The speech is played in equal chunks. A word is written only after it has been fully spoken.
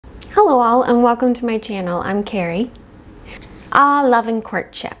Hello all and welcome to my channel. I'm Carrie. Love and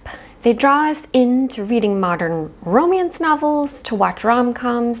courtship. They draw us into reading modern romance novels, to watch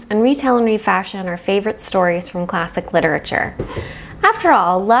rom-coms, and retell and refashion our favorite stories from classic literature. After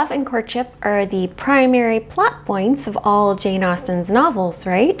all, love and courtship are the primary plot points of all Jane Austen's novels,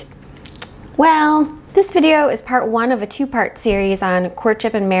 right? Well, this video is part one of a two-part series on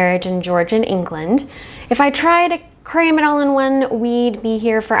courtship and marriage in Georgian England. If I try to cram it all in one, we'd be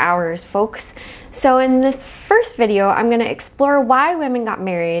here for hours, folks. So in this first video, I'm going to explore why women got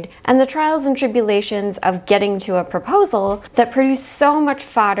married and the trials and tribulations of getting to a proposal that produced so much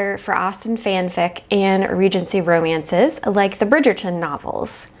fodder for Austen fanfic and Regency romances like the Bridgerton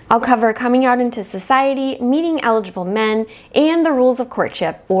novels. I'll cover coming out into society, meeting eligible men, and the rules of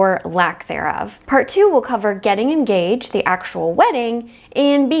courtship, or lack thereof. Part two will cover getting engaged, the actual wedding,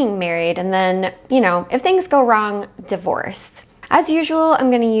 and being married, and then, if things go wrong, divorce. As usual, I'm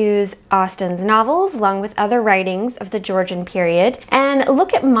going to use Austen's novels along with other writings of the Georgian period, and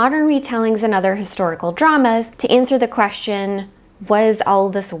look at modern retellings and other historical dramas to answer the question, was all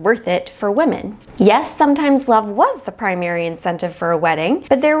this worth it for women? Yes, sometimes love was the primary incentive for a wedding,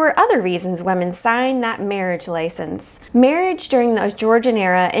 but there were other reasons women signed that marriage license. Marriage during the Georgian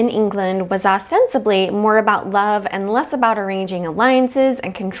era in England was ostensibly more about love and less about arranging alliances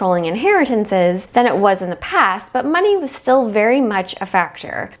and controlling inheritances than it was in the past, but money was still very much a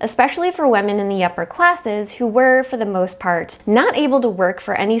factor, especially for women in the upper classes who were, for the most part, not able to work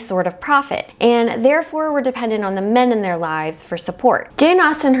for any sort of profit, and therefore were dependent on the men in their lives for support. Jane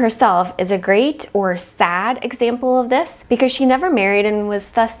Austen herself is a great or sad example of this because she never married and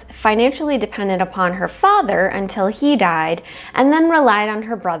was thus financially dependent upon her father until he died, and then relied on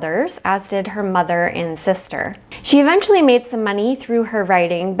her brothers, as did her mother and sister. She eventually made some money through her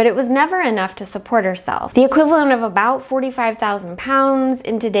writing, but it was never enough to support herself. The equivalent of about £45,000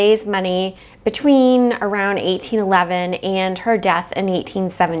 in today's money between around 1811 and her death in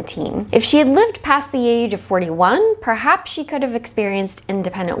 1817. If she had lived past the age of 41, perhaps she could have experienced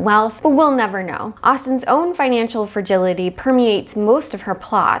independent wealth, but we'll never know. Austen's own financial fragility permeates most of her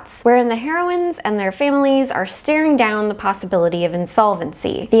plots, wherein the heroines and their families are staring down the possibility of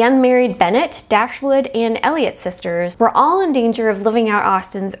insolvency. The unmarried Bennet, Dashwood, and Elliot sisters were all in danger of living out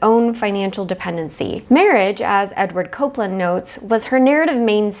Austen's own financial dependency. Marriage, as Edward Copeland notes, was her narrative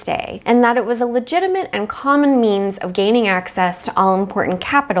mainstay, and that it was a legitimate and common means of gaining access to all-important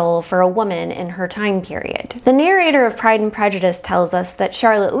capital for a woman in her time period. The narrator of Pride and Prejudice tells us that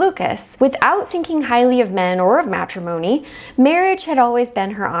Charlotte Lucas, without thinking highly of men or of matrimony, marriage had always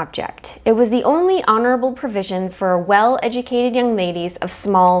been her object. It was the only honorable provision for well-educated young ladies of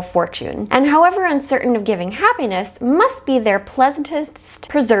small fortune, and however uncertain of giving happiness, must be their pleasantest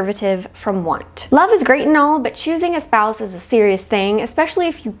preservative from want. Love is great and all, but choosing a spouse is a serious thing, especially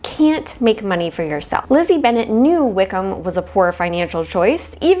if you can't make money for yourself. Lizzie Bennet knew Wickham was a poor financial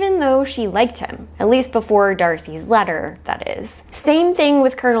choice, even though she liked him, at least before Darcy's letter, that is. Same thing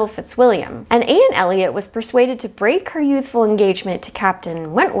with Colonel Fitzwilliam. And Anne Elliot was persuaded to break her youthful engagement to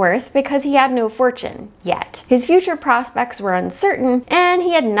Captain Wentworth because he had no fortune, yet. His future prospects were uncertain, and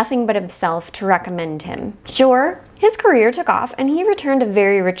he had nothing but himself to recommend him. Sure, his career took off and he returned a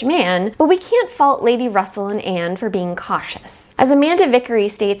very rich man, but we can't fault Lady Russell and Anne for being cautious. As Amanda Vickery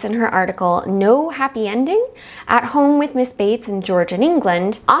states in her article, No Happy Ending? At Home with Miss Bates in Georgian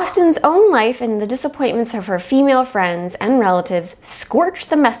England, Austen's own life and the disappointments of her female friends and relatives scorched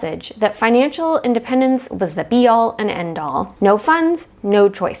the message that financial independence was the be-all and end-all. No funds, no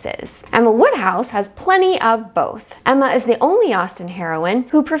choices. Emma Woodhouse has plenty of both. Emma is the only Austen heroine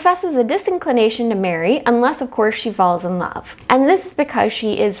who professes a disinclination to marry unless, of course, she falls in love. And this is because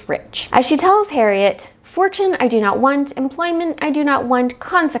she is rich. As she tells Harriet, fortune I do not want, employment I do not want,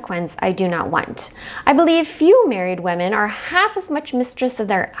 consequence I do not want. I believe few married women are half as much mistress of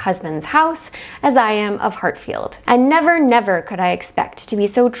their husband's house as I am of Hartfield. And never, never could I expect to be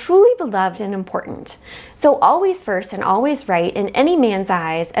so truly beloved and important. So always first and always right in any man's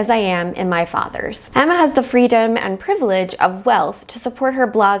eyes as I am in my father's. Emma has the freedom and privilege of wealth to support her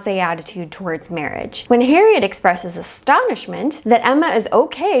blasé attitude towards marriage. When Harriet expresses astonishment that Emma is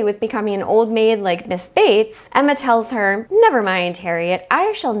okay with becoming an old maid like Miss Bates, Emma tells her, never mind, Harriet,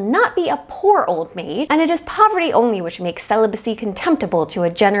 I shall not be a poor old maid, and it is poverty only which makes celibacy contemptible to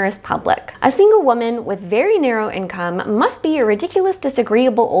a generous public. A single woman with very narrow income must be a ridiculous,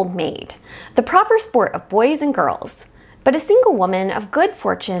 disagreeable old maid, the proper sport of boys and girls. But a single woman of good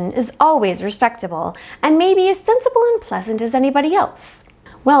fortune is always respectable, and maybe as sensible and pleasant as anybody else.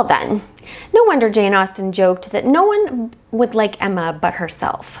 Well then, no wonder Jane Austen joked that no one would like Emma but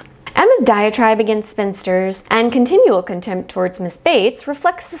herself. Emma's diatribe against spinsters and continual contempt towards Miss Bates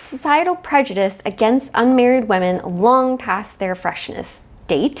reflects the societal prejudice against unmarried women long past their freshness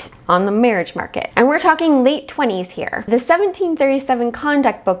date on the marriage market. And we're talking late 20s here. The 1737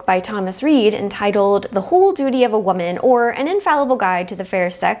 conduct book by Thomas Reid entitled The Whole Duty of a Woman, or An Infallible Guide to the Fair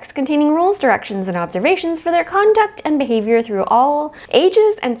Sex, containing rules, directions, and observations for their conduct and behavior through all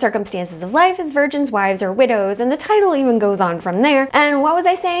ages and circumstances of life as virgins, wives, or widows, and the title even goes on from there. And what was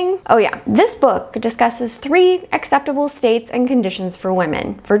I saying? Oh yeah, this book discusses 3 acceptable states and conditions for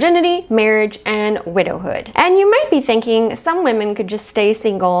women: virginity, marriage, and widowhood. And you might be thinking some women could just stay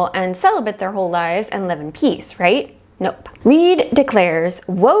single and celibate their whole lives and live in peace, right? Nope. Reid declares,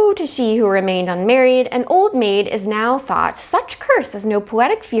 "Woe to she who remained unmarried, an old maid is now thought such curse as no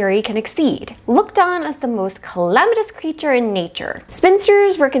poetic fury can exceed, looked on as the most calamitous creature in nature.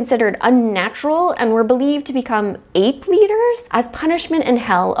 Spinsters were considered unnatural and were believed to become ape leaders as punishment in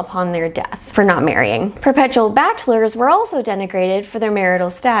hell upon their death for not marrying. Perpetual bachelors were also denigrated for their marital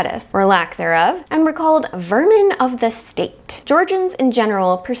status, or lack thereof, and were called vermin of the state. Georgians in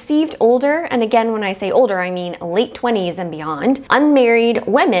general perceived older, and again when I say older I mean late 20s and beyond, unmarried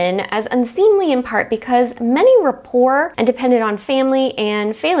women as unseemly, in part because many were poor and depended on family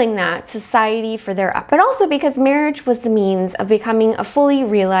and, failing that, society for their up, but also because marriage was the means of becoming a fully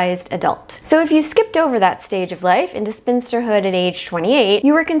realized adult. So if you skipped over that stage of life into spinsterhood at age 28,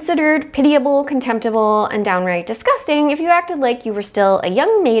 you were considered pitiable, contemptible, and downright disgusting if you acted like you were still a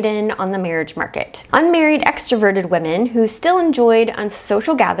young maiden on the marriage market. Unmarried extroverted women who still enjoyed on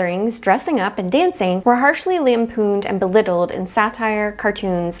social gatherings, dressing up and dancing, were harshly lampooned and belittled in satire,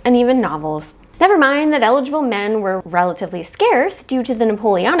 cartoons, and even novels. Never mind that eligible men were relatively scarce due to the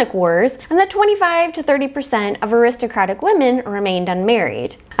Napoleonic Wars, and that 25 to 30% of aristocratic women remained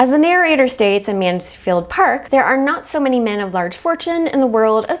unmarried. As the narrator states in Mansfield Park, there are not so many men of large fortune in the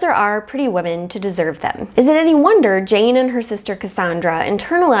world as there are pretty women to deserve them. Is it any wonder Jane and her sister Cassandra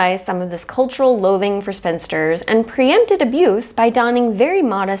internalized some of this cultural loathing for spinsters and preempted abuse by donning very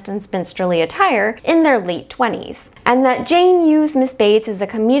modest and spinsterly attire in their late 20s? And that Jane used Miss Bates as a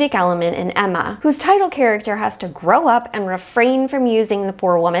comedic element in Emma, whose title character has to grow up and refrain from using the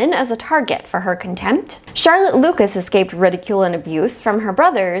poor woman as a target for her contempt. Charlotte Lucas escaped ridicule and abuse from her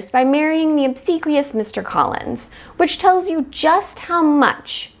brothers by marrying the obsequious Mr. Collins, which tells you just how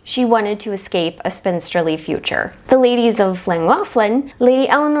much she wanted to escape a spinsterly future. The ladies of Llangollen, Lady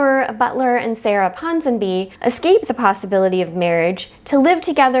Eleanor Butler and Sarah Ponsonby, escaped the possibility of marriage to live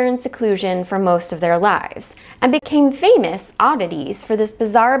together in seclusion for most of their lives, and became famous oddities for this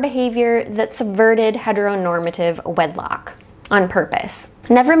bizarre behavior that subverted heteronormative wedlock on purpose.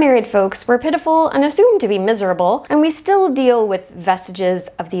 Never married folks were pitiful and assumed to be miserable, and we still deal with vestiges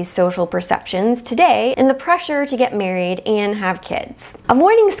of these social perceptions today in the pressure to get married and have kids.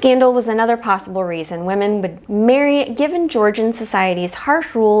 Avoiding scandal was another possible reason women would marry, given Georgian society's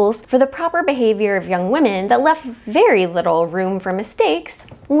harsh rules for the proper behavior of young women that left very little room for mistakes,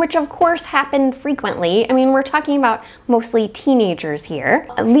 which of course happened frequently. I mean, we're talking about mostly teenagers here,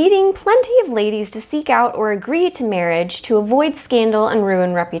 leading plenty of ladies to seek out or agree to marriage to avoid scandal and ruin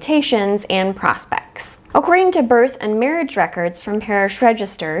reputations and prospects. According to birth and marriage records from parish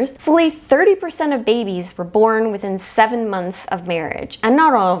registers, fully 30% of babies were born within 7 months of marriage, and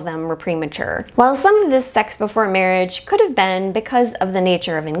not all of them were premature. While some of this sex before marriage could have been because of the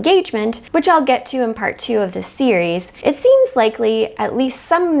nature of engagement, which I'll get to in part 2 of this series, it seems likely at least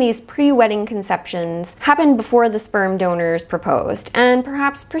some of these pre-wedding conceptions happened before the sperm donors proposed, and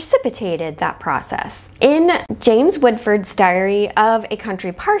perhaps precipitated that process. In James Woodford's Diary of a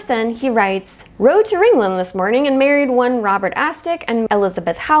Country Parson, he writes, "Rode to England this morning and married one Robert Astick and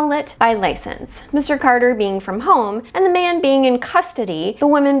Elizabeth Howlett by license, Mr. Carter being from home, and the man being in custody, the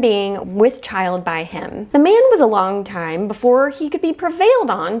woman being with child by him. The man was a long time before he could be prevailed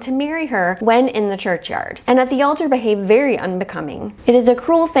on to marry her when in the churchyard, and at the altar behaved very unbecoming. It is a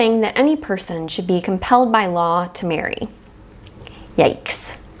cruel thing that any person should be compelled by law to marry."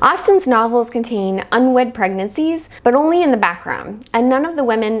 Yikes. Austen's novels contain unwed pregnancies, but only in the background, and none of the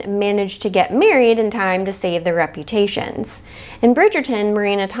women managed to get married in time to save their reputations. In Bridgerton,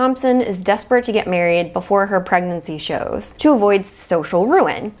 Marina Thompson is desperate to get married before her pregnancy shows, to avoid social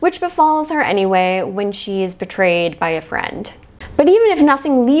ruin, which befalls her anyway when she is betrayed by a friend. But even if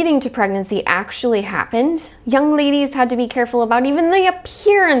nothing leading to pregnancy actually happened, young ladies had to be careful about even the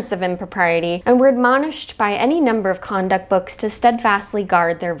appearance of impropriety and were admonished by any number of conduct books to steadfastly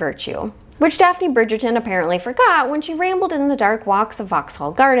guard their virtue, which Daphne Bridgerton apparently forgot when she rambled in the dark walks of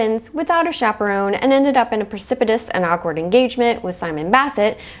Vauxhall Gardens without a chaperone and ended up in a precipitous and awkward engagement with Simon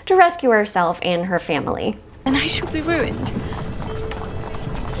Bassett to rescue herself and her family. Then I shall be ruined.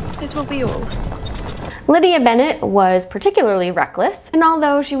 This will be all. Lydia Bennet was particularly reckless, and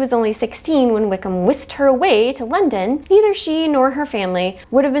although she was only 16 when Wickham whisked her away to London, neither she nor her family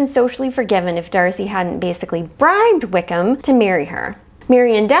would have been socially forgiven if Darcy hadn't basically bribed Wickham to marry her.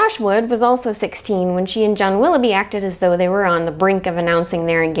 Marianne Dashwood was also 16 when she and John Willoughby acted as though they were on the brink of announcing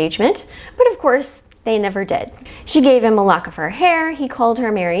their engagement, but of course, they never did. She gave him a lock of her hair, he called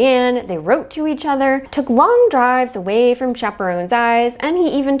her Marianne, they wrote to each other, took long drives away from chaperones' eyes, and he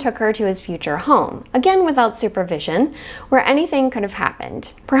even took her to his future home, again without supervision, where anything could have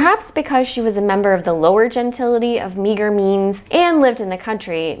happened. Perhaps because she was a member of the lower gentility of meager means and lived in the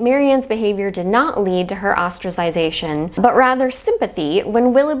country, Marianne's behavior did not lead to her ostracization, but rather sympathy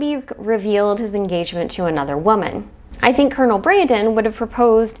when Willoughby revealed his engagement to another woman. I think Colonel Braden would have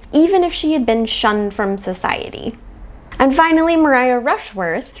proposed even if she had been shunned from society. And finally, Maria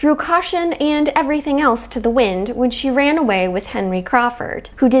Rushworth threw caution and everything else to the wind when she ran away with Henry Crawford,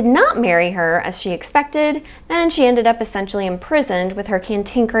 who did not marry her as she expected, and she ended up essentially imprisoned with her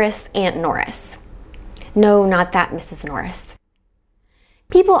cantankerous Aunt Norris. No, not that Mrs. Norris.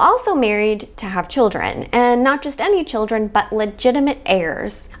 People also married to have children, and not just any children, but legitimate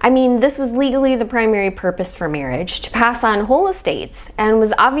heirs. I mean, this was legally the primary purpose for marriage, to pass on whole estates, and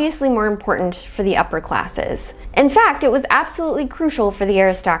was obviously more important for the upper classes. In fact, it was absolutely crucial for the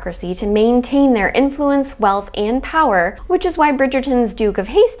aristocracy to maintain their influence, wealth, and power, which is why Bridgerton's Duke of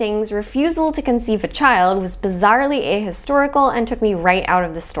Hastings' refusal to conceive a child was bizarrely ahistorical and took me right out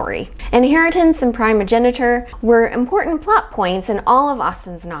of the story. Inheritance and primogeniture were important plot points in all of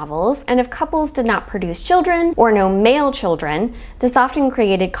Austen's novels, and if couples did not produce children, or no male children, this often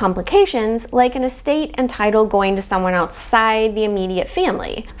created complications like an estate and title going to someone outside the immediate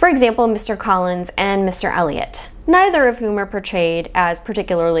family. For example, Mr. Collins and Mr. Elliot, neither of whom are portrayed as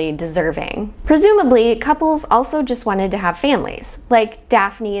particularly deserving. Presumably, couples also just wanted to have families, like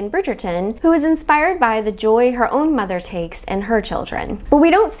Daphne in Bridgerton, who is inspired by the joy her own mother takes in her children. But we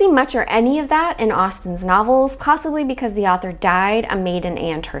don't see much or any of that in Austen's novels, possibly because the author died a maiden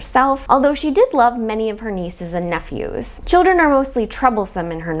aunt herself, although she did love many of her nieces and nephews. Children are mostly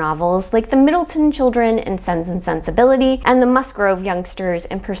troublesome in her novels, like the Middleton children in Sense and Sensibility, and the Musgrove youngsters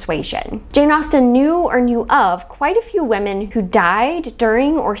in Persuasion. Jane Austen knew or knew of quite a few women who died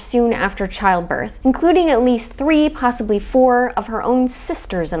during or soon after childbirth, including at least 3, possibly 4 of her own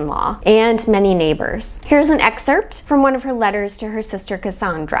sisters-in-law, and many neighbors. Here's an excerpt from one of her letters to her sister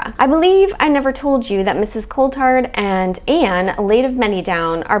Cassandra. I believe I never told you that Mrs. Coulthard and Anne, late of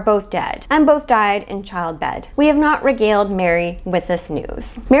Manydown, are both dead, and both died in childbed. We have not regaled Mary with this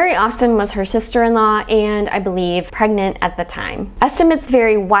news. Mary Austen was her sister-in-law and, I believe, pregnant at the time. Estimates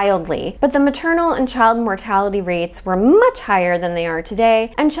vary wildly, but the maternal and child mortality rates were much higher than they are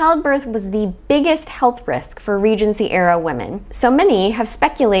today, and childbirth was the biggest health risk for Regency era women. So many have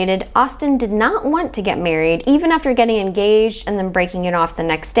speculated Austen did not want to get married even after getting engaged and then breaking it off the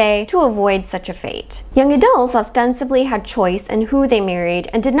next day to avoid such a fate. Young adults ostensibly had choice in who they married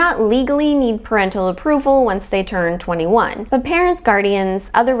and did not legally need parental approval once they turned 21, but parents,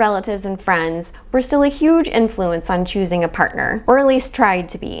 guardians, other relatives, and friends were still a huge influence on choosing a partner, or at least tried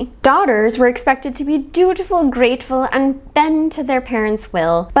to be. Daughters were expected to be dutiful, grateful, and bend to their parents'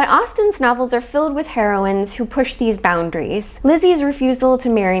 will, but Austen's novels are filled with heroines who push these boundaries. Lizzie's refusal to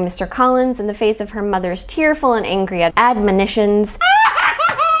marry Mr. Collins in the face of her mother's tearful and angry admonitions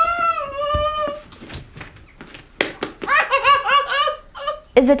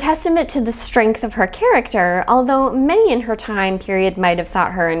is a testament to the strength of her character, although many in her time period might have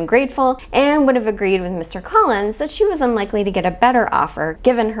thought her ungrateful and would have agreed with Mr. Collins that she was unlikely to get a better offer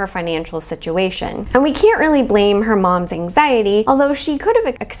given her financial situation. And we can't really blame her mom's anxiety, although she could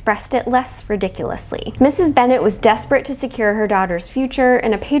have expressed it less ridiculously. Mrs. Bennet was desperate to secure her daughter's future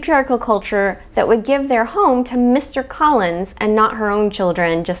in a patriarchal culture that would give their home to Mr. Collins and not her own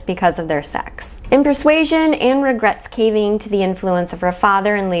children just because of their sex. In Persuasion, Anne regrets caving to the influence of her father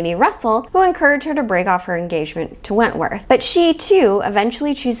and Lady Russell, who encouraged her to break off her engagement to Wentworth. But she, too,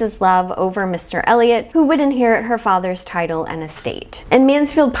 eventually chooses love over Mr. Elliot, who would inherit her father's title and estate. In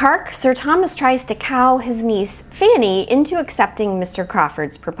Mansfield Park, Sir Thomas tries to cow his niece, Fanny, into accepting Mr.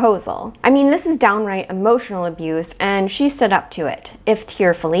 Crawford's proposal. I mean, this is downright emotional abuse, and she stood up to it, if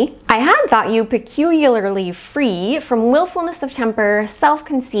tearfully. I had thought you peculiarly free from willfulness of temper,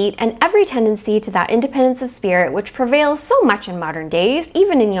 self-conceit, and every tendency to that independence of spirit which prevails so much in modern days,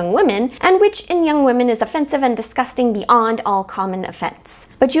 even in young women, and which in young women is offensive and disgusting beyond all common offense.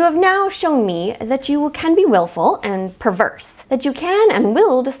 But you have now shown me that you can be willful and perverse, that you can and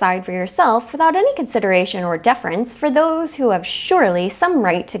will decide for yourself without any consideration or deference for those who have surely some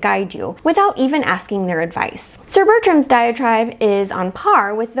right to guide you, without even asking their advice. Sir Bertram's diatribe is on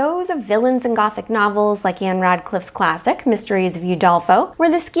par with those of villains in Gothic novels like Anne Radcliffe's classic, Mysteries of Udolpho,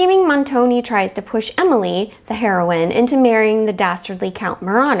 where the scheming Montoni tries to push Emily, the heroine, into marrying the dastardly Count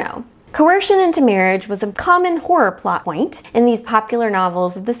Morano. Coercion into marriage was a common horror plot point in these popular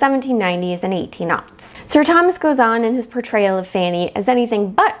novels of the 1790s and 1800s. Sir Thomas goes on in his portrayal of Fanny as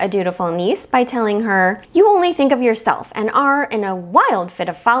anything but a dutiful niece by telling her, "You only think of yourself and are, in a wild fit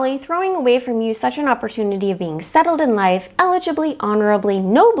of folly, throwing away from you such an opportunity of being settled in life, eligibly, honorably,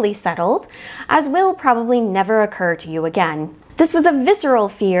 nobly settled, as will probably never occur to you again." This was a visceral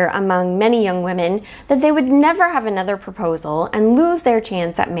fear among many young women that they would never have another proposal and lose their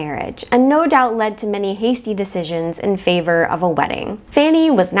chance at marriage, and no doubt led to many hasty decisions in favor of a wedding. Fanny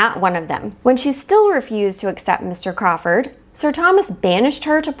was not one of them. When she still refused to accept Mr. Crawford, Sir Thomas banished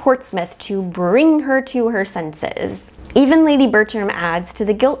her to Portsmouth to bring her to her senses. Even Lady Bertram adds to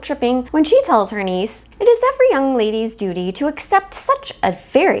the guilt-tripping when she tells her niece, "It is every young lady's duty to accept such a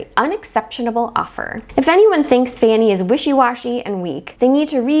very unexceptionable offer." If anyone thinks Fanny is wishy-washy and weak, they need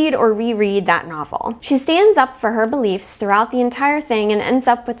to read or reread that novel. She stands up for her beliefs throughout the entire thing and ends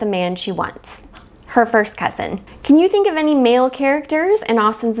up with the man she wants. Her first cousin. Can you think of any male characters in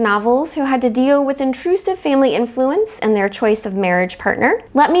Austen's novels who had to deal with intrusive family influence in their choice of marriage partner?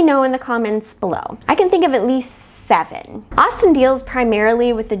 Let me know in the comments below. I can think of at least 7. Austen deals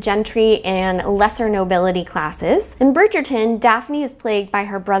primarily with the gentry and lesser nobility classes. In Bridgerton, Daphne is plagued by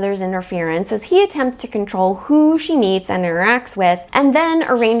her brother's interference as he attempts to control who she meets and interacts with, and then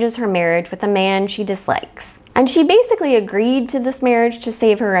arranges her marriage with a man she dislikes. And she basically agreed to this marriage to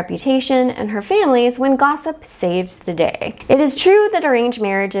save her reputation and her family's when gossip saves the day. It is true that arranged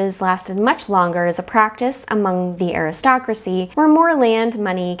marriages lasted much longer as a practice among the aristocracy, where more land,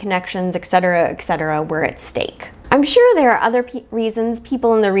 money, connections, etc. were at stake. I'm sure there are other reasons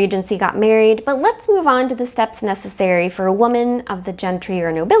people in the Regency got married, but let's move on to the steps necessary for a woman of the gentry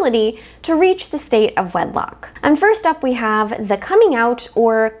or nobility to reach the state of wedlock. And first up we have the coming out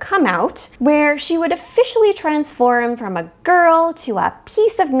or come out, where she would officially transform from a girl to a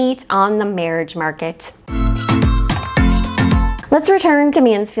piece of meat on the marriage market. Let's return to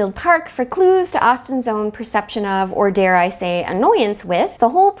Mansfield Park for clues to Austen's own perception of, or dare I say, annoyance with, the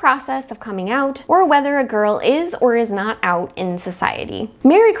whole process of coming out, or whether a girl is or is not out in society.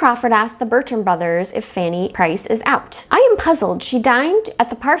 Mary Crawford asked the Bertram brothers if Fanny Price is out. "I am puzzled. She dined at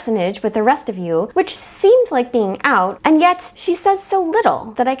the parsonage with the rest of you, which seemed like being out, and yet she says so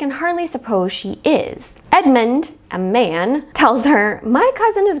little that I can hardly suppose she is." Edmund, a man, tells her, "My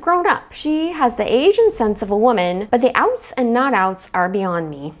cousin is grown up. She has the age and sense of a woman, but the outs and not outs are beyond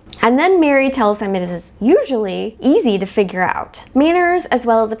me." And then Mary tells him it is usually easy to figure out. Manners as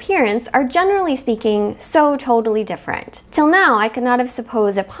well as appearance are generally speaking so totally different. Till now I could not have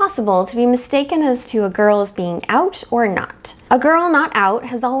supposed it possible to be mistaken as to a girl as being out or not. A girl not out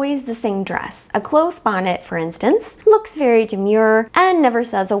has always the same dress. A close bonnet, for instance, looks very demure and never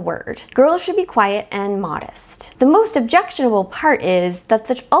says a word. Girls should be quiet and modest. The most objectionable part is that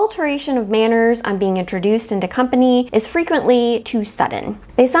the alteration of manners on being introduced into company is frequently too sudden.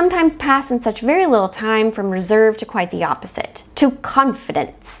 They sometimes pass in such very little time from reserve to quite the opposite, to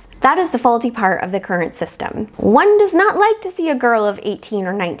confidence. That is the faulty part of the current system. One does not like to see a girl of 18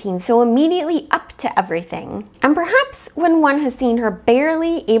 or 19 so immediately up to everything. And perhaps when one has seen her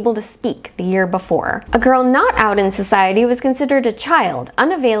barely able to speak the year before. A girl not out in society was considered a child,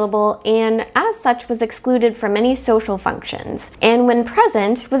 unavailable, and as such was excluded from many social functions, and when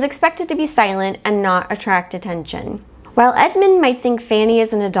present was expected to be silent and not attract attention. While Edmund might think Fanny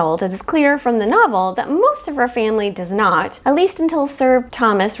is an adult, it is clear from the novel that most of her family does not, at least until Sir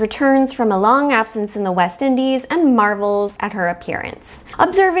Thomas returns from a long absence in the West Indies and marvels at her appearance,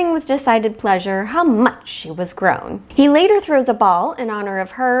 observing with decided pleasure how much she was grown. He later throws a ball in honor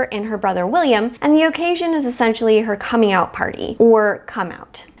of her and her brother William, and the occasion is essentially her coming out party, or come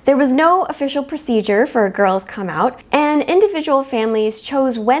out. There was no official procedure for a girl's come out, and individual families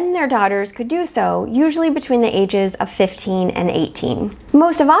chose when their daughters could do so, usually between the ages of 15 and 18.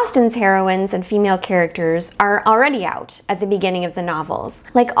 Most of Austen's heroines and female characters are already out at the beginning of the novels.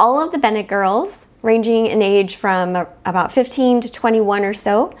 Like all of the Bennet girls, ranging in age from about 15 to 21 or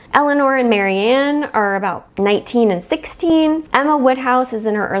so. Eleanor and Marianne are about 19 and 16. Emma Woodhouse is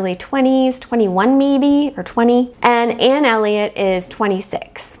in her early 20s, 21 maybe, or 20. And Anne Elliot is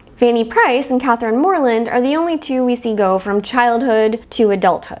 26. Fanny Price and Catherine Morland are the only two we see go from childhood to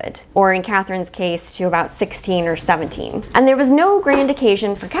adulthood, or in Catherine's case, to about 16 or 17. And there was no grand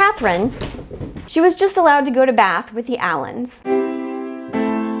occasion for Catherine. She was just allowed to go to Bath with the Allens.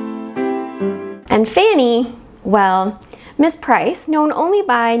 And Fanny, well, Miss Price, known only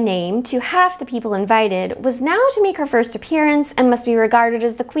by name to half the people invited, was now to make her first appearance and must be regarded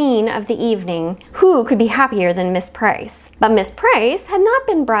as the queen of the evening. Who could be happier than Miss Price? But Miss Price had not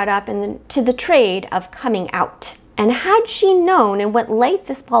been brought up to the trade of coming out. And had she known in what light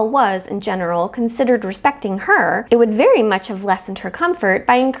this ball was, in general, considered respecting her, it would very much have lessened her comfort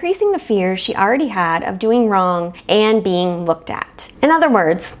by increasing the fears she already had of doing wrong and being looked at. In other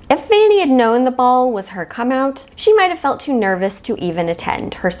words, if Fanny had known the ball was her come out, she might have felt too nervous to even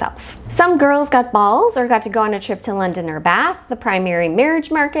attend herself. Some girls got balls or got to go on a trip to London or Bath, the primary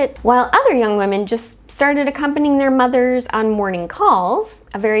marriage market, while other young women just started accompanying their mothers on morning calls,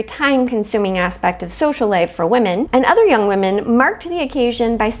 a very time-consuming aspect of social life for women, and other young women marked the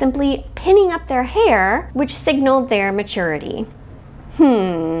occasion by simply pinning up their hair, which signaled their maturity.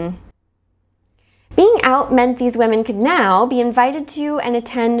 Being out meant these women could now be invited to and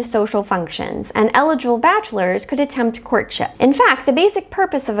attend social functions, and eligible bachelors could attempt courtship. In fact, the basic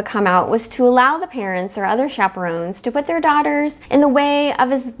purpose of a come-out was to allow the parents or other chaperones to put their daughters in the way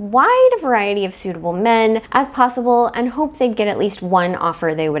of as wide a variety of suitable men as possible and hope they'd get at least one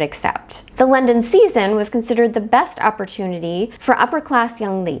offer they would accept. The London season was considered the best opportunity for upper-class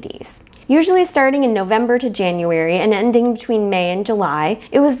young ladies. Usually starting in November to January and ending between May and July,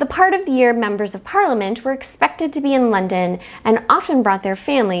 it was the part of the year members of Parliament were expected to be in London and often brought their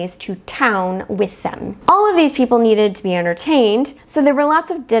families to town with them. All of these people needed to be entertained, so there were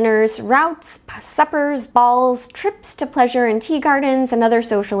lots of dinners, routs, suppers, balls, trips to pleasure and tea gardens, and other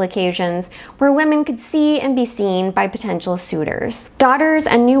social occasions where women could see and be seen by potential suitors. Daughters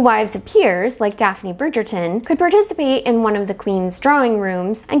and new wives of peers, like Daphne Bridgerton, could participate in one of the Queen's drawing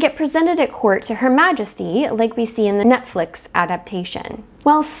rooms and get presented at court to Her Majesty, like we see in the Netflix adaptation.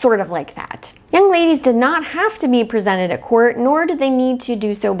 Well, sort of like that. Young ladies did not have to be presented at court, nor did they need to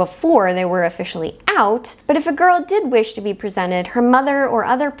do so before they were officially out, but if a girl did wish to be presented, her mother or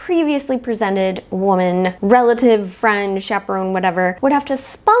other previously presented woman, relative, friend, chaperone, whatever, would have to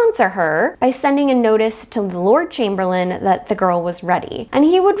sponsor her by sending a notice to the Lord Chamberlain that the girl was ready, and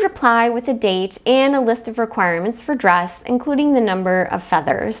he would reply with a date and a list of requirements for dress, including the number of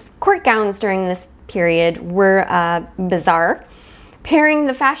feathers. Court gowns during this period were bizarre, pairing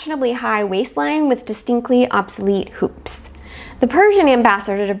the fashionably high waistline with distinctly obsolete hoops. The Persian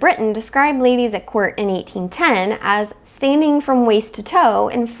ambassador to Britain described ladies at court in 1810 as standing from waist to toe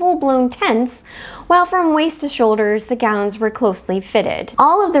in full-blown tents, while from waist to shoulders the gowns were closely fitted.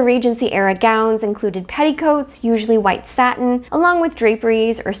 All of the Regency era gowns included petticoats, usually white satin, along with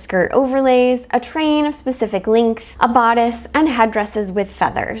draperies or skirt overlays, a train of specific length, a bodice, and headdresses with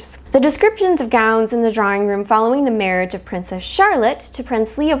feathers. The descriptions of gowns in the drawing room following the marriage of Princess Charlotte to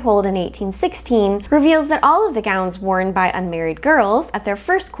Prince Leopold in 1816 reveals that all of the gowns worn by unmarried girls at their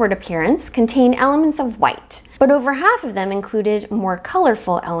first court appearance contain elements of white, but over half of them included more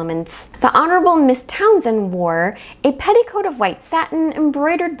colorful elements. The Honorable Miss Townsend wore a petticoat of white satin,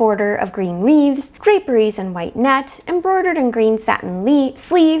 embroidered border of green wreaths, draperies and white net, embroidered in green satin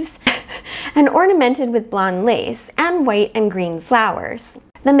sleeves, and ornamented with blonde lace and white and green flowers.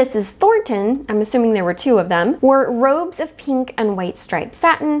 The Mrs. Thornton, I'm assuming there were two of them, wore robes of pink and white striped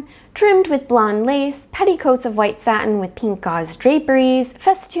satin, trimmed with blonde lace, petticoats of white satin with pink gauze draperies,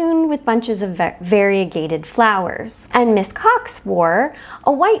 festooned with bunches of variegated flowers. And Miss Cox wore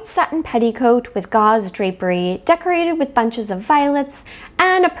a white satin petticoat with gauze drapery, decorated with bunches of violets,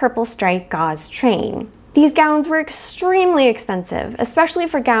 and a purple striped gauze train. These gowns were extremely expensive, especially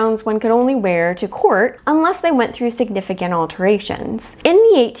for gowns one could only wear to court unless they went through significant alterations. In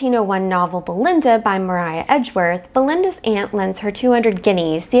the 1801 novel Belinda by Maria Edgeworth, Belinda's aunt lends her 200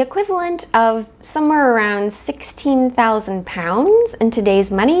 guineas, the equivalent of somewhere around £16,000 in today's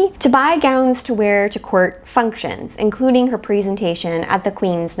money, to buy gowns to wear to court functions, including her presentation at the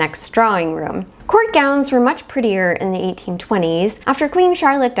Queen's next drawing room. Court gowns were much prettier in the 1820s after Queen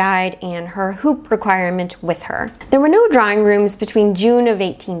Charlotte died and her hoop requirement with her. There were no drawing rooms between June of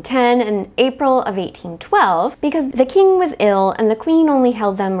 1810 and April of 1812 because the king was ill and the Queen only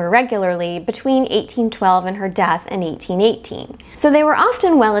held them irregularly between 1812 and her death in 1818. So they were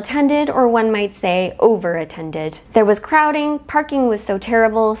often well attended, or one might say over-attended. There was crowding, parking was so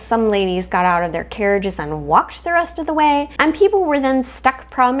terrible some ladies got out of their carriages and walked the rest of the way, and people were then stuck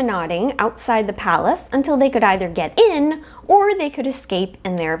promenading outside the palace until they could either get in or they could escape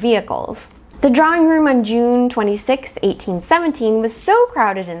in their vehicles. The drawing room on June 26, 1817 was so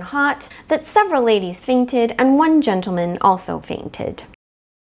crowded and hot that several ladies fainted and one gentleman also fainted.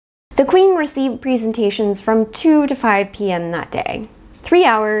 The Queen received presentations from 2 to 5 p.m. that day. 3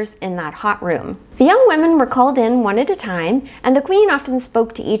 hours in that hot room. The young women were called in one at a time, and the Queen often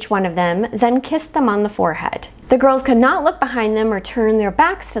spoke to each one of them, then kissed them on the forehead. The girls could not look behind them or turn their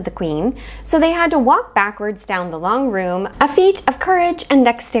backs to the Queen, so they had to walk backwards down the long room, a feat of courage and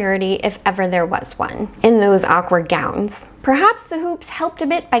dexterity if ever there was one, in those awkward gowns. Perhaps the hoops helped a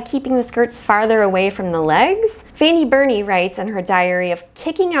bit by keeping the skirts farther away from the legs. Fanny Burney writes in her diary of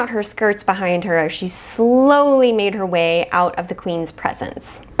kicking out her skirts behind her as she slowly made her way out of the Queen's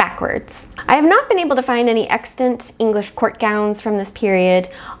presence, backwards. I have not been able to find any extant English court gowns from this period,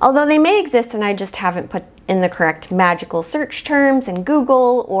 although they may exist and I just haven't put in the correct magical search terms in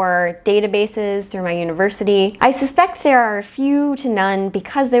Google or databases through my university. I suspect there are few to none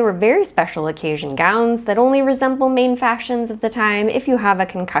because they were very special occasion gowns that only resemble main fashions of the time if you have a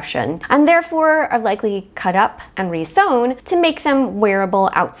concussion, and therefore are likely cut up and re-sewn to make them wearable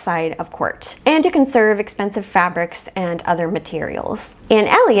outside of court, and to conserve expensive fabrics and other materials. Anne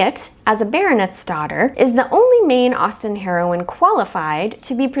Elliot, as a baronet's daughter, is the only Jane Austen heroine qualified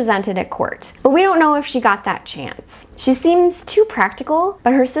to be presented at court, but we don't know if she got that chance. She seems too practical,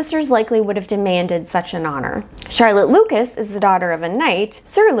 but her sisters likely would have demanded such an honor. Charlotte Lucas is the daughter of a knight,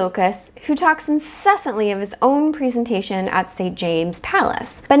 Sir Lucas, who talks incessantly of his own presentation at St. James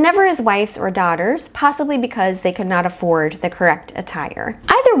Palace, but never his wife's or daughters, possibly because they could not afford the correct attire.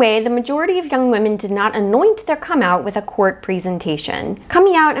 Either way, the majority of young women did not anoint their come out with a court presentation.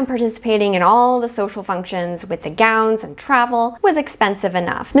 Coming out and participating in all the social functions with the gowns and travel was expensive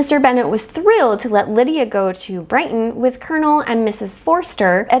enough. Mr. Bennet was thrilled to let Lydia go to Brighton with Colonel and Mrs.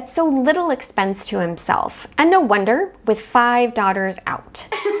 Forster at so little expense to himself, and no wonder, with 5 daughters out.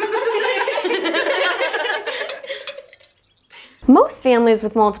 Most families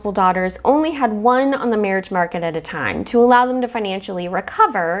with multiple daughters only had one on the marriage market at a time to allow them to financially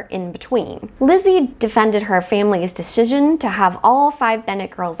recover in between. Lizzie defended her family's decision to have all 5 Bennet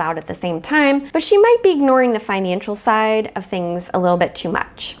girls out at the same time, but she might be ignoring the financial side of things a little bit too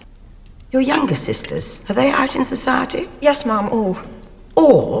much. Your younger sisters, are they out in society? Yes, Ma'am, all.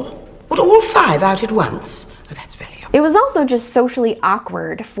 All? Would all 5 out at once? Oh, that's very odd. It was also just socially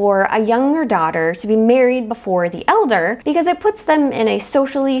awkward for a younger daughter to be married before the elder because it puts them in a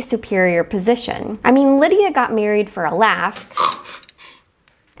socially superior position. I mean, Lydia got married for a laugh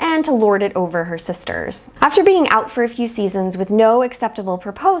and to lord it over her sisters. After being out for a few seasons with no acceptable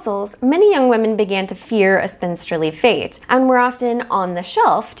proposals, many young women began to fear a spinsterly fate, and were often on the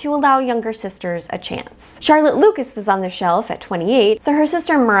shelf to allow younger sisters a chance. Charlotte Lucas was on the shelf at 28, so her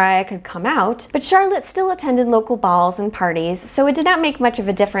sister Maria could come out, but Charlotte still attended local balls and parties, so it did not make much of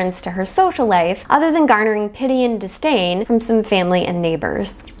a difference to her social life, other than garnering pity and disdain from some family and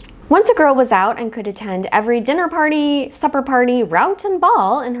neighbors. Once a girl was out and could attend every dinner party, supper party, rout, and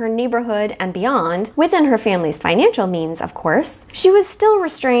ball in her neighborhood and beyond, within her family's financial means, of course, she was still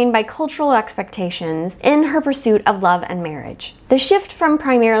restrained by cultural expectations in her pursuit of love and marriage. The shift from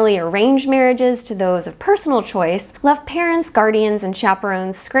primarily arranged marriages to those of personal choice left parents, guardians, and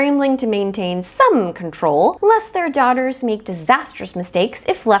chaperones scrambling to maintain some control, lest their daughters make disastrous mistakes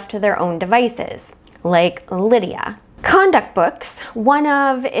if left to their own devices, like Lydia. Conduct books, one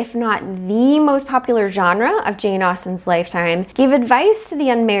of, if not the most popular genre of Jane Austen's lifetime, gave advice to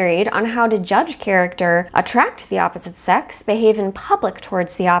the unmarried on how to judge character, attract the opposite sex, behave in public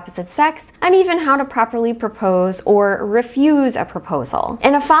towards the opposite sex, and even how to properly propose or refuse a proposal.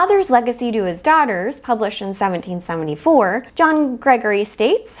 In A Father's Legacy to His Daughters, published in 1774, John Gregory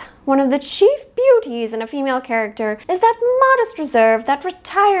states, "One of the chief beauties in a female character is that modest reserve, that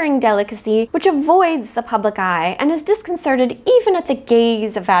retiring delicacy, which avoids the public eye and is disconcerted even at the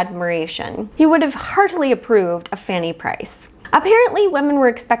gaze of admiration." He would have heartily approved of Fanny Price. Apparently, women were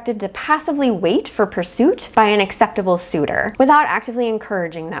expected to passively wait for pursuit by an acceptable suitor, without actively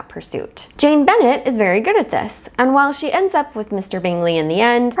encouraging that pursuit. Jane Bennet is very good at this, and while she ends up with Mr. Bingley in the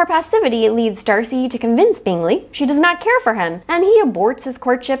end, her passivity leads Darcy to convince Bingley she does not care for him, and he aborts his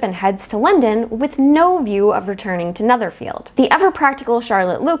courtship and heads to London with no view of returning to Netherfield. The ever-practical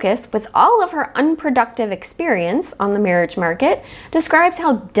Charlotte Lucas, with all of her unproductive experience on the marriage market, describes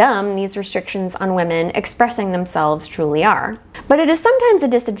how dumb these restrictions on women expressing themselves truly are. But it is sometimes a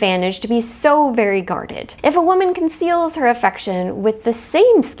disadvantage to be so very guarded. If a woman conceals her affection with the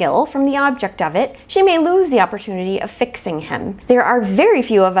same skill from the object of it, she may lose the opportunity of fixing him. There are very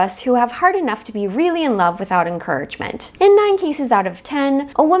few of us who have heart enough to be really in love without encouragement. In 9 cases out of 10,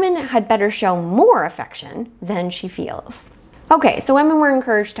 a woman had better show more affection than she feels. Okay, so women were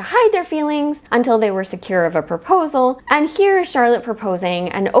encouraged to hide their feelings until they were secure of a proposal, and here's Charlotte proposing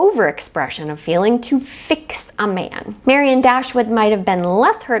an overexpression of feeling to fix a man. Marianne Dashwood might have been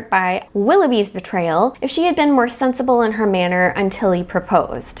less hurt by Willoughby's betrayal if she had been more sensible in her manner until he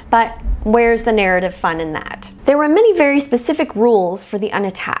proposed. But where's the narrative fun in that? There were many very specific rules for the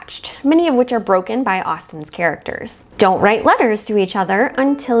unattached, many of which are broken by Austen's characters. Don't write letters to each other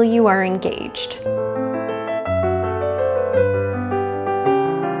until you are engaged.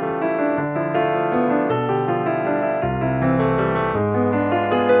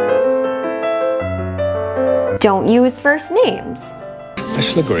 Don't use first names. I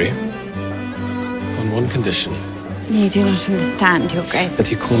shall agree. On one condition. You do not understand, Your Grace. That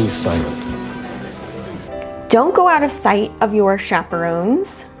you call me Simon. Don't go out of sight of your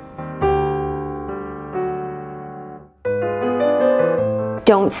chaperones.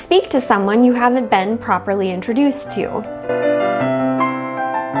 Don't speak to someone you haven't been properly introduced to.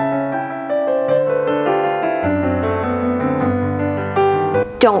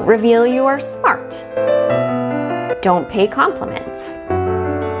 Don't reveal you are smart. Don't pay compliments.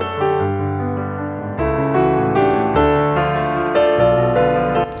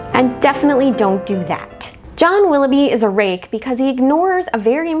 And definitely don't do that. John Willoughby is a rake because he ignores a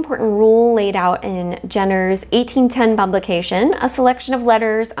very important rule laid out in Jenner's 1810 publication, A Selection of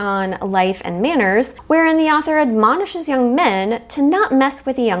Letters on Life and Manners, wherein the author admonishes young men to not mess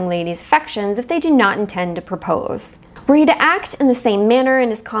with a young lady's affections if they do not intend to propose. Were he to act in the same manner in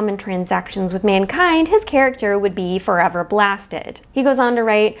his common transactions with mankind, his character would be forever blasted. He goes on to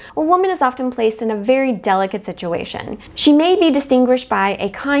write, "A woman is often placed in a very delicate situation. She may be distinguished by a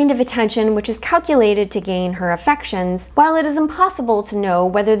kind of attention which is calculated to gain her affections, while it is impossible to know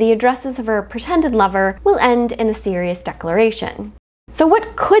whether the addresses of her pretended lover will end in a serious declaration." So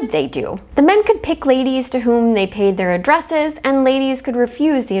what could they do? The men could pick ladies to whom they paid their addresses, and ladies could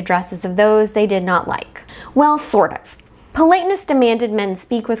refuse the addresses of those they did not like. Well, sort of. Politeness demanded men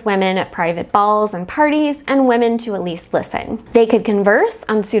speak with women at private balls and parties, and women to at least listen. They could converse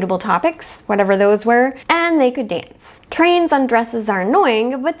on suitable topics, whatever those were, and they could dance. Trains on dresses are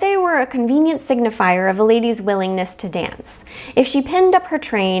annoying, but they were a convenient signifier of a lady's willingness to dance. If she pinned up her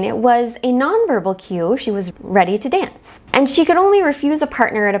train, it was a nonverbal cue she was ready to dance. And she could only refuse a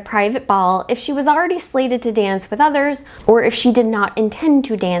partner at a private ball if she was already slated to dance with others, or if she did not intend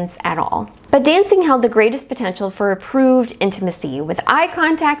to dance at all. But dancing held the greatest potential for approved intimacy, with eye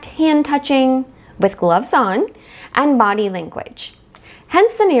contact, hand touching, with gloves on, and body language.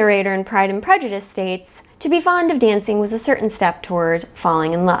 Hence the narrator in Pride and Prejudice states, "To be fond of dancing was a certain step toward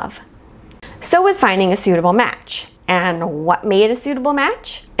falling in love." So was finding a suitable match. And what made a suitable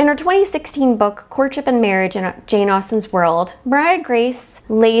match? In her 2016 book, Courtship and Marriage in Jane Austen's World, Mariah Grace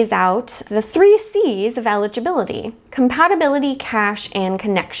lays out the 3 C's of eligibility: compatibility, cash, and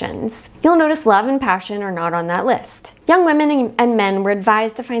connections. You'll notice love and passion are not on that list. Young women and men were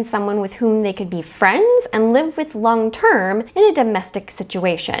advised to find someone with whom they could be friends and live with long-term in a domestic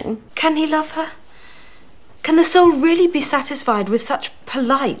situation. Can he love her? Can the soul really be satisfied with such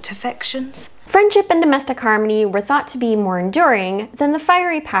polite affections? Friendship and domestic harmony were thought to be more enduring than the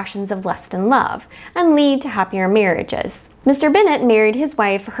fiery passions of lust and love, and lead to happier marriages. Mr. Bennet married his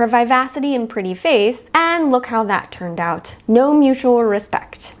wife for her vivacity and pretty face, and look how that turned out. No mutual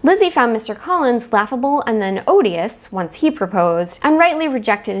respect. Lizzie found Mr. Collins laughable and then odious once he proposed, and rightly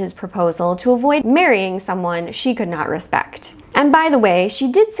rejected his proposal to avoid marrying someone she could not respect. And by the way,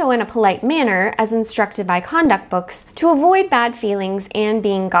 she did so in a polite manner, as instructed by conduct books, to avoid bad feelings and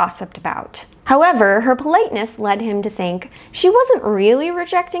being gossiped about. However, her politeness led him to think she wasn't really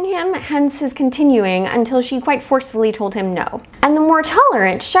rejecting him, hence his continuing until she quite forcefully told him no. And the more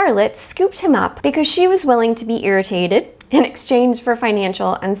tolerant Charlotte scooped him up because she was willing to be irritated in exchange for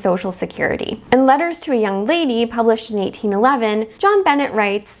financial and social security. In Letters to a Young Lady, published in 1811, John Bennet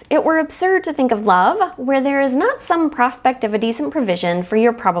writes, "It were absurd to think of love where there is not some prospect of a decent provision for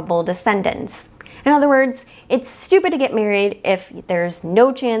your probable descendants." In other words, it's stupid to get married if there's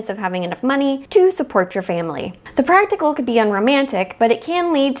no chance of having enough money to support your family. The practical could be unromantic, but it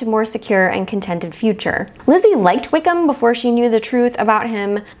can lead to more secure and contented future. Lizzie liked Wickham before she knew the truth about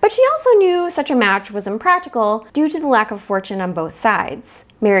him, but she also knew such a match was impractical due to the lack of fortune on both sides.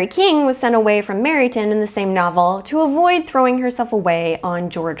 Mary King was sent away from Meryton in the same novel to avoid throwing herself away on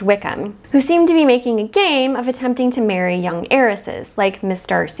George Wickham, who seemed to be making a game of attempting to marry young heiresses like Miss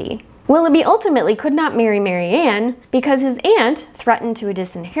Darcy. Willoughby ultimately could not marry Marianne because his aunt threatened to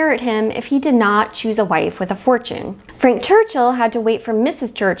disinherit him if he did not choose a wife with a fortune. Frank Churchill had to wait for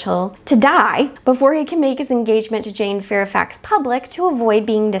Mrs. Churchill to die before he could make his engagement to Jane Fairfax public to avoid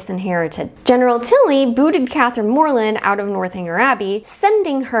being disinherited. General Tilly booted Catherine Morland out of Northanger Abbey,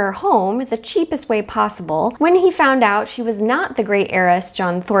 sending her home the cheapest way possible when he found out she was not the great heiress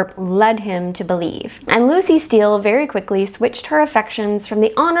John Thorpe led him to believe. And Lucy Steele very quickly switched her affections from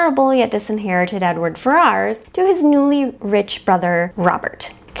the honorable yet disinherited Edward Ferrars to his newly rich brother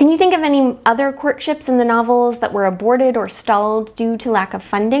Robert. Can you think of any other courtships in the novels that were aborted or stalled due to lack of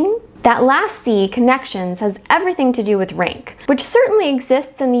funding? That last C, connections, has everything to do with rank, which certainly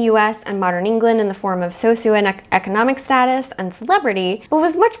exists in the US and modern England in the form of socioeconomic status and celebrity, but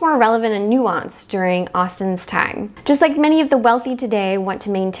was much more relevant and nuanced during Austen's time. Just like many of the wealthy today want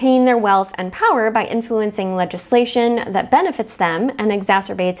to maintain their wealth and power by influencing legislation that benefits them and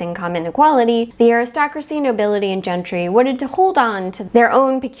exacerbates income inequality, the aristocracy, nobility, and gentry wanted to hold on to their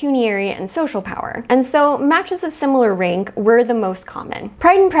own pecuniary and social power, and so matches of similar rank were the most common.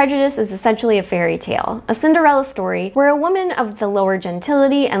 Pride and Prejudice is essentially a fairy tale, a Cinderella story where a woman of the lower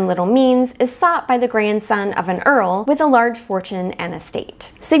gentility and little means is sought by the grandson of an earl with a large fortune and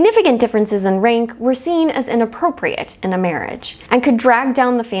estate. Significant differences in rank were seen as inappropriate in a marriage and could drag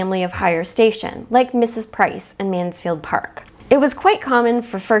down the family of higher station, like Mrs. Price in Mansfield Park. It was quite common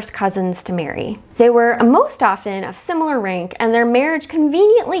for first cousins to marry. They were most often of similar rank, and their marriage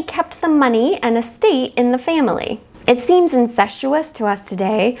conveniently kept the money and estate in the family. It seems incestuous to us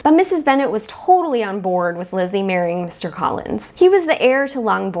today, but Mrs. Bennet was totally on board with Lizzie marrying Mr. Collins. He was the heir to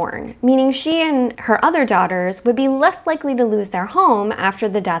Longbourn, meaning she and her other daughters would be less likely to lose their home after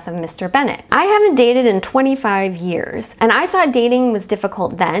the death of Mr. Bennet. I haven't dated in 25 years, and I thought dating was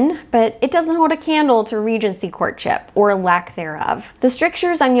difficult then, but it doesn't hold a candle to Regency courtship, or lack thereof. The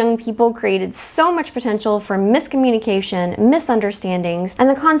strictures on young people created so much potential for miscommunication, misunderstandings, and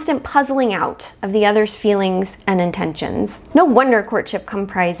the constant puzzling out of the other's feelings and intentions. No wonder courtship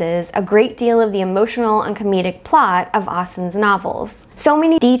comprises a great deal of the emotional and comedic plot of Austen's novels. So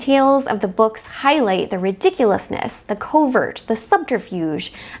many details of the books highlight the ridiculousness, the covert, the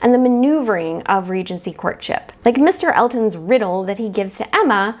subterfuge, and the maneuvering of Regency courtship. Like Mr. Elton's riddle that he gives to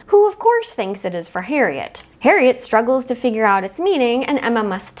Emma, who of course thinks it is for Harriet. Harriet struggles to figure out its meaning and Emma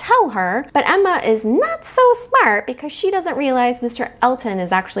must tell her, but Emma is not so smart because she doesn't realize Mr. Elton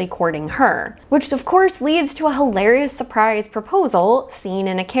is actually courting her, which of course leads to a hilarious surprise proposal seen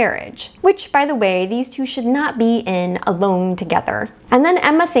in a carriage, which, by the way, these two should not be in alone together. And then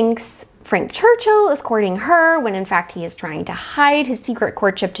Emma thinks Frank Churchill is courting her when in fact he is trying to hide his secret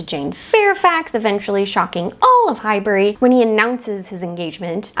courtship to Jane Fairfax, eventually shocking all of Highbury when he announces his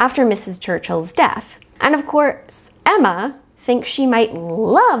engagement after Mrs. Churchill's death. And of course, Emma thinks she might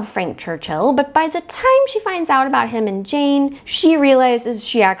love Frank Churchill, but by the time she finds out about him and Jane, she realizes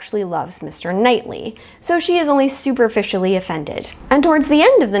she actually loves Mr. Knightley, so she is only superficially offended. And towards the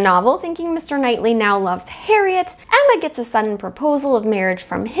end of the novel, thinking Mr. Knightley now loves Harriet, Emma gets a sudden proposal of marriage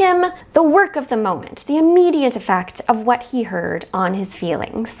from him, the work of the moment, the immediate effect of what he heard on his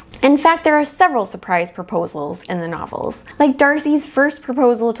feelings. In fact, there are several surprise proposals in the novels. Like Darcy's first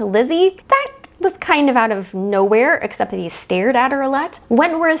proposal to Lizzie, that was kind of out of nowhere, except that he stared at her a lot.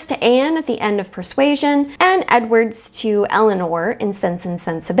 Wentworth's to Anne at the end of Persuasion, and Edward's to Eleanor in Sense and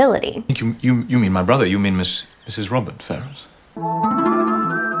Sensibility. You mean my brother, you mean Mrs. Robert Ferrars?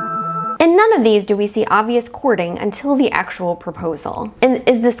 In none of these do we see obvious courting until the actual proposal. And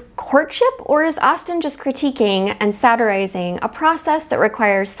is this courtship, or is Austen just critiquing and satirizing a process that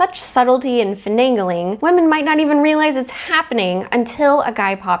requires such subtlety and finagling, women might not even realize it's happening until a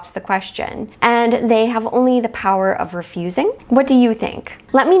guy pops the question, and they have only the power of refusing? What do you think?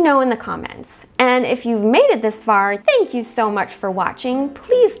 Let me know in the comments. And if you've made it this far, thank you so much for watching.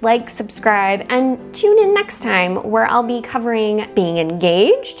 Please like, subscribe, and tune in next time where I'll be covering being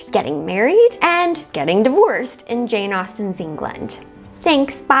engaged, getting married, and getting divorced in Jane Austen's England.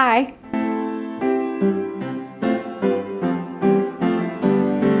 Thanks, bye!